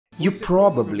You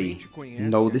probably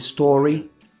know the story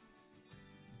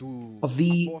of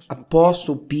the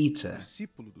Apostle Peter,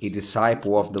 a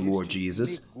disciple of the Lord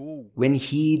Jesus, when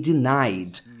he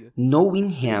denied knowing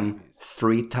him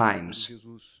 3 times.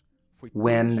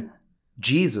 When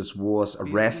Jesus was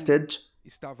arrested,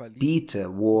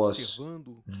 Peter was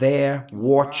there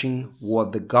watching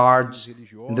what the guards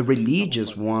and the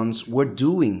religious ones were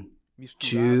doing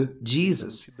to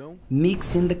Jesus,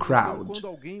 mixed in the crowd.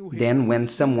 Then when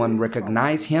someone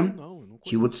recognized him,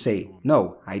 he would say,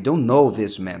 "No, I don't know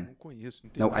this man.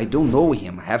 No, I don't know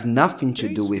him. I have nothing to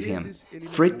do with him."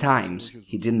 3 times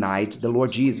he denied the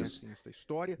Lord Jesus.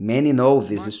 Many know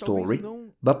this story,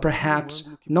 but perhaps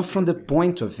not from the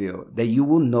point of view that you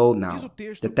will know now.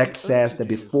 The text says that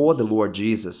before the Lord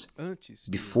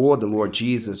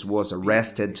Jesus was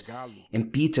arrested,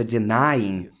 and Peter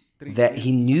denying that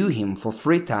he knew him for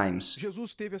 3 times,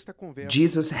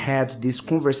 Jesus had this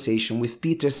conversation with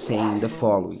Peter saying the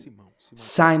following: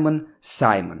 "Simon,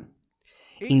 Simon,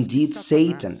 indeed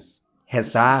Satan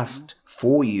has asked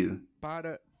for you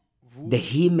that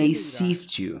he may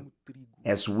sift you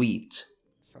as wheat."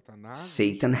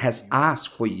 Satan has asked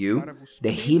for you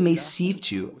that he may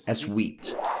sift you as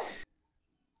wheat.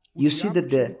 You see that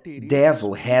the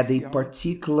devil had a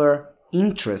particular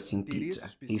interest in Peter,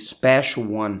 a special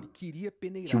one.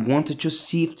 He wanted to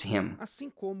sift him.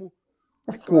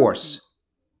 Of course,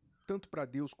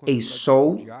 a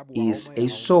soul is a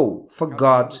soul for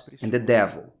God and the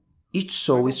devil. Each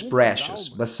soul is precious,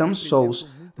 but some souls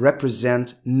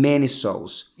represent many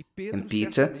souls. And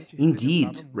Peter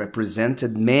indeed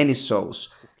represented many souls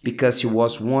because he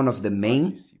was one of the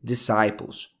main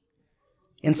disciples.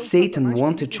 And Satan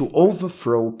wanted to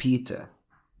overthrow Peter.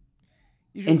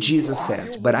 And Jesus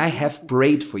said, "But I have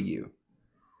prayed for you,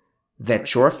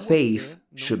 that your faith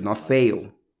should not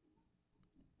fail.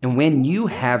 And when you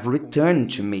have returned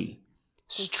to me,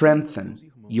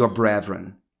 strengthen your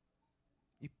brethren."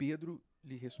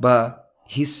 But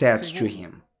he said to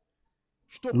him,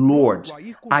 "Lord,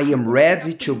 I am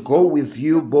ready to go with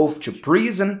you both to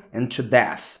prison and to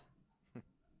death."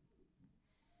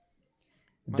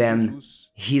 Then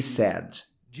he said,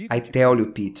 "I tell you,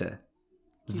 Peter,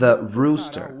 the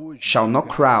rooster shall not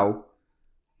crow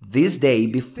this day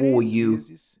before you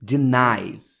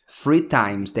deny 3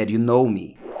 times that you know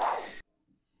me."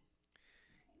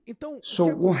 So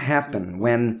what happened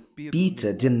when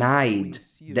Peter denied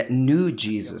that knew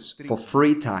Jesus for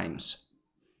 3 times?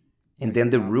 And then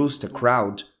the rooster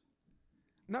crowed?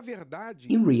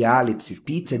 In reality,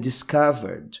 Peter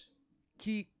discovered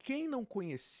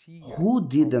who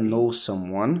didn't know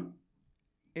someone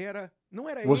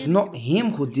was not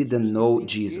him who didn't know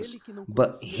Jesus,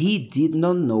 but he did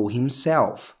not know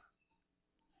himself.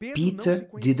 Peter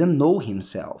didn't know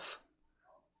himself.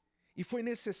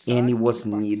 And it was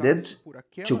needed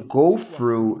to go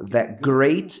through that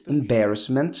great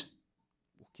embarrassment,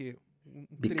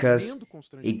 because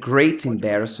a great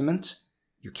embarrassment,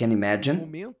 you can imagine,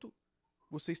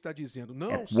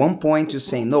 at one point you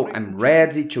say, "No, I'm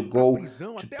ready to go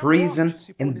to prison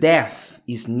and death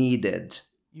is needed."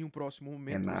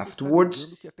 And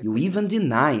afterwards, you even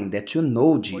denying that you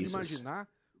know Jesus.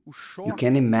 You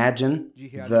can imagine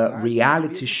the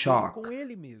reality shock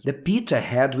that Peter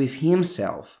had with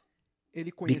himself,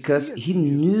 because he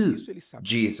knew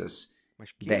Jesus,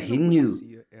 that he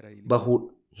knew, but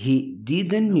who he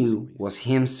didn't know was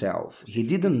himself. He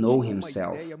didn't know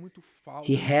himself.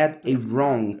 He had a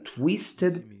wrong,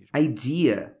 twisted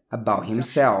idea about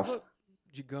himself.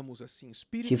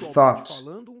 He thought,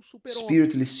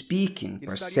 spiritually speaking,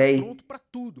 per se,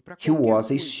 he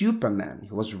was a Superman.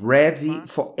 He was ready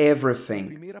for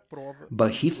everything.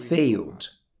 But he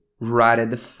failed right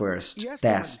at the first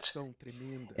test.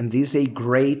 And this is a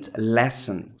great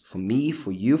lesson for me,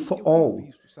 for you, for all.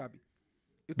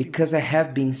 Because I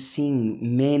have been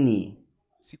seeing many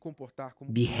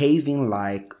behaving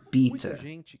like Peter.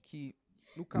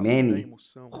 Many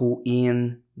who,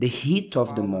 in the heat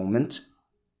of the moment,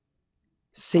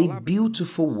 say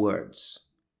beautiful words.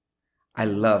 "I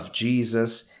love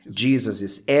Jesus. Jesus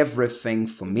is everything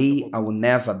for me. I will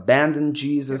never abandon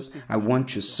Jesus. I want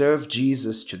to serve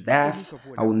Jesus to death.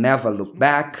 I will never look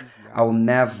back. I will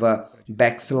never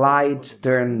backslide,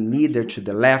 turn neither to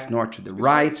the left nor to the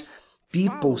right."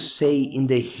 People say in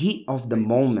the heat of the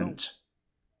moment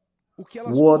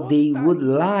what they would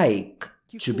like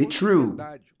to be true,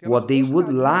 what they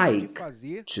would like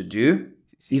to do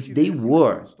if they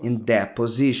were in that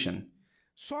position.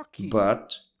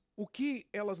 But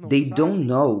they don't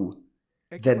know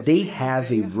that they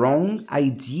have a wrong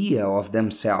idea of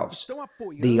themselves.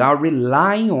 They are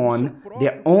relying on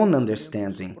their own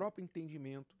understanding.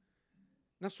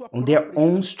 on their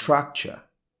own structure.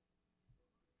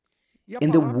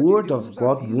 And the Word of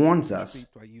God warns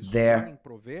us there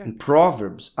in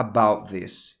Proverbs about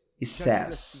this. It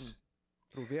says,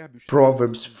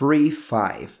 Proverbs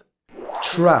 3:5,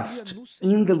 trust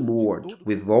in the Lord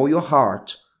with all your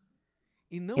heart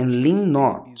and lean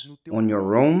not on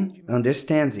your own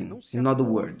understanding. In other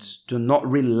words, do not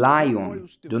rely on,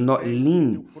 do not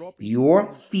lean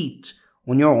your feet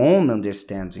on your own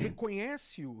understanding.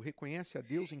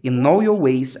 In all your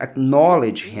ways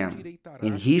acknowledge Him,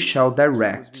 and He shall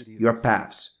direct your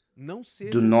paths.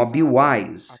 Do not be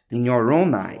wise in your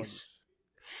own eyes.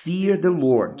 Fear the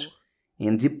Lord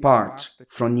and depart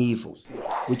from evil.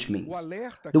 Which means,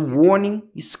 the warning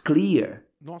is clear.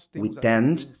 We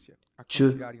tend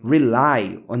to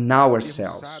rely on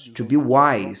ourselves, to be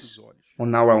wise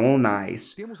on our own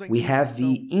eyes. We have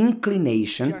the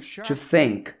inclination to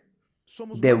think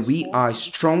that we are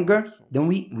stronger than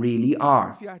we really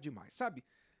are.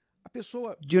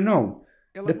 You know,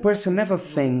 the person never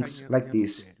thinks like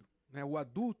this.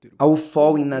 I will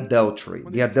fall in adultery.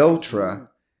 The adulterer,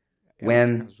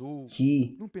 when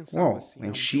she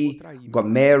got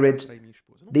married,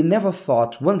 they never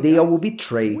thought, one day I will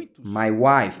betray my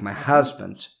wife, my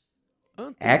husband.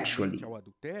 Actually,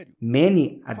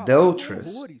 many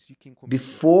adulterers,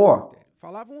 before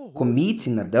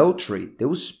committing adultery, they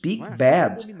would speak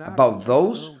bad about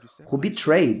those who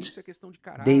betrayed.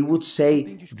 They would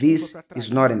say, this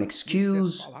is not an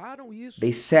excuse.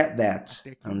 They said that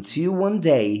until one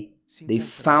day they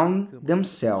found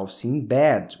themselves in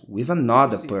bed with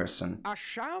another person.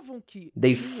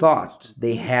 They thought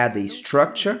they had a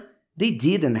structure they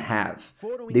didn't have.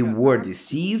 They were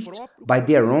deceived by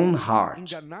their own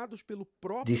heart,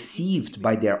 deceived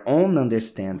by their own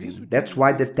understanding. That's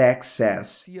why the text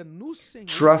says,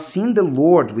 trust in the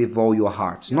Lord with all your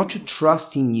heart. Not to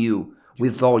trust in you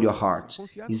with all your heart.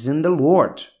 It's in the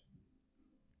Lord.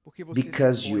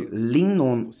 Because you lean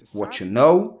on what you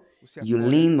know, you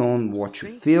lean on what you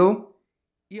feel,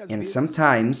 and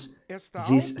sometimes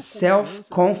this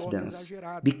self-confidence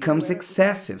becomes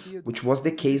excessive, which was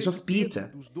the case of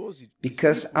Peter.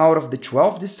 Because out of the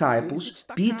 12 disciples,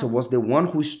 Peter was the one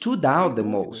who stood out the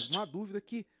most.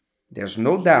 There's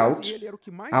no doubt,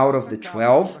 out of the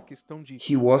 12,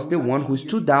 he was the one who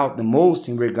stood out the most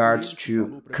in regards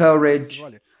to courage,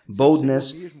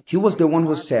 boldness. He was the one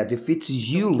who said, if it's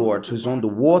you, Lord, who's on the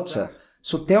water,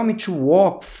 so tell me to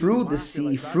walk through the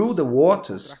sea, through the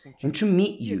waters, and to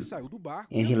meet you.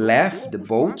 And he left the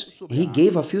boat, and he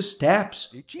gave a few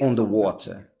steps on the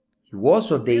water. He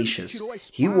was audacious.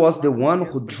 He was the one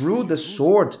who drew the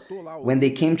sword when they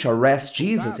came to arrest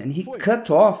Jesus, and he cut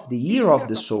off the ear of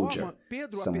the soldier.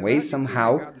 Some way,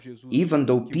 somehow, even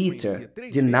though Peter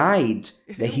denied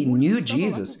that he knew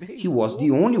Jesus, he was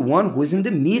the only one who was in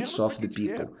the midst of the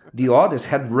people. The others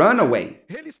had run away.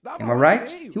 Am I right?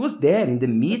 He was there in the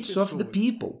midst of the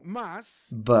people.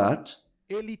 But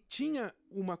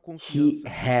he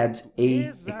had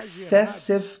an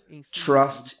excessive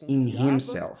trust in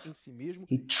himself.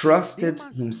 He trusted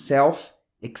himself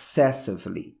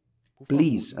excessively.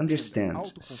 Please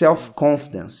understand,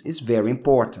 self-confidence is very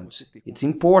important. It's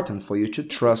important for you to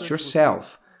trust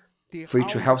yourself, for you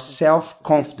to have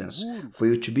self-confidence, for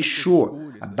you to be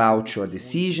sure about your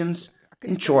decisions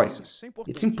and choices.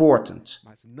 It's important,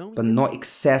 but not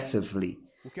excessively.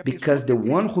 Because the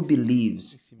one who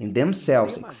believes in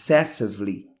themselves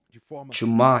excessively, too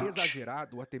much,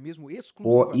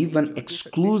 or even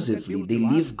exclusively, they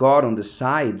leave God on the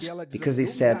side because they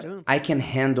said, I can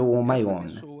handle on my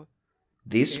own.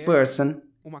 This person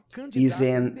is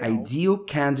an ideal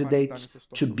candidate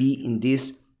to be in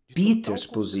this Peter's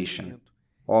position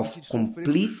of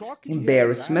complete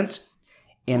embarrassment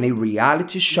and a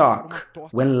reality shock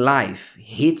when life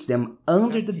hits them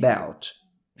under the belt,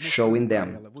 showing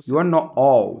them you are not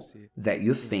all that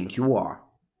you think you are.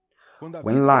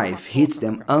 When life hits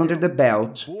them under the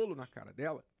belt,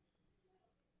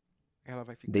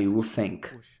 they will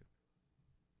think,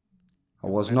 I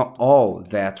was not all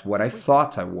that what I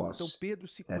thought I was.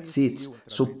 That's it.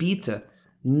 So Peter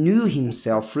knew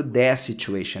himself through that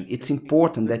situation. It's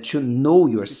important that you know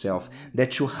yourself,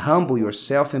 that you humble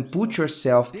yourself and put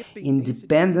yourself in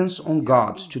dependence on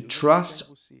God, to trust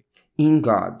in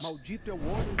God.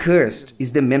 Cursed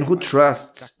is the man who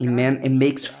trusts in man and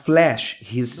makes flesh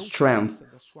his strength.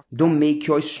 Don't make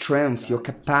your strength, your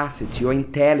capacity, your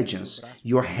intelligence,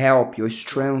 your help, your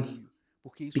strength,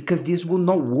 because this will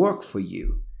not work for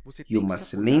you. You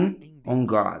must lean on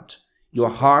God. Your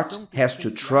heart has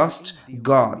to trust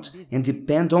God and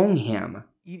depend on Him.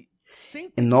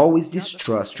 And always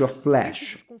distrust your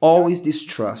flesh. Always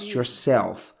distrust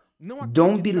yourself.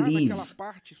 Don't believe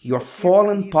your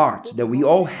fallen part that we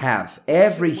all have.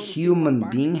 Every human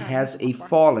being has a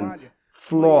fallen,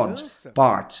 flawed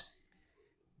part.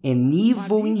 An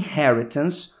evil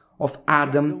inheritance of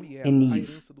Adam and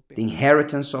Eve, the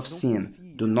inheritance of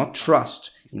sin. Do not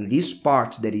trust in this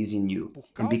part that is in you.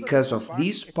 And because of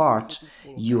this part,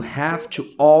 you have to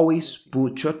always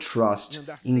put your trust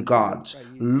in God.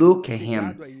 Look at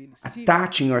Him,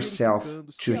 attaching yourself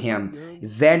to Him,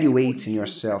 evaluating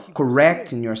yourself,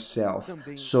 correcting yourself,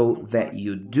 so that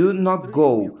you do not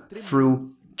go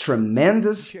through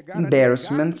tremendous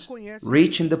embarrassment,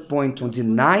 reaching the point of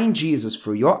denying Jesus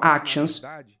for your actions,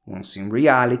 once in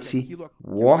reality,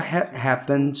 what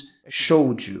happened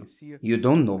showed you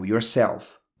don't know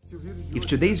yourself. If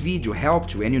today's video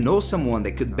helped you and you know someone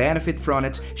that could benefit from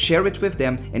it, share it with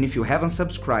them, and if you haven't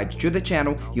subscribed to the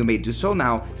channel, you may do so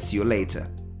now. See you later.